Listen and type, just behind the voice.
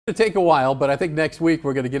It's going to take a while, but I think next week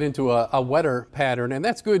we're going to get into a wetter pattern, and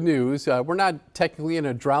that's good news. We're not technically in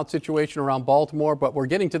a drought situation around Baltimore, but we're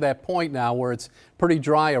getting to that point now where it's pretty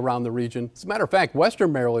dry around the region. As a matter of fact,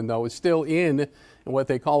 Western Maryland, though, is still in what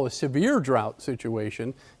they call a severe drought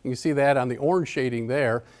situation. You can see that on the orange shading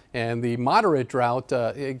there, and the moderate drought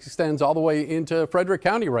extends all the way into Frederick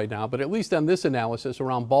County right now, but at least on this analysis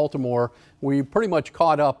around Baltimore, we pretty much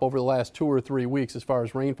caught up over the last 2 or 3 weeks as far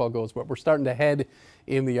as rainfall goes, but we're starting to head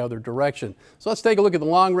in the other direction. So let's take a look at the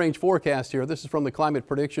long-range forecast here. This is from the Climate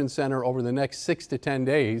Prediction Center over the next 6 to 10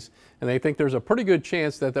 days, and they think there's a pretty good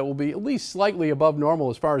chance that that will be at least slightly above normal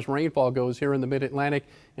as far as rainfall goes here in the Mid-Atlantic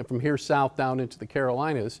and from here south down into the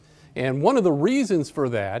Carolinas. And one of the reasons for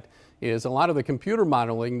that is a lot of the computer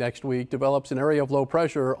modeling next week develops an area of low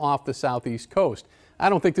pressure off the southeast coast. I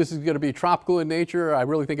don't think this is going to be tropical in nature. I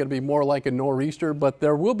really think it'll be more like a nor'easter, but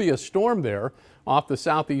there will be a storm there off the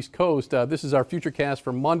southeast coast. This is our futurecast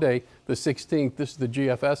for Monday, the 16th. This is the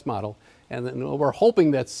GFS model. And then we're hoping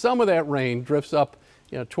that some of that rain drifts up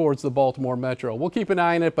towards the Baltimore metro. We'll keep an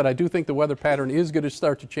eye on it, but I do think the weather pattern is going to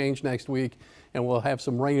start to change next week, and we'll have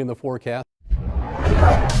some rain in the forecast.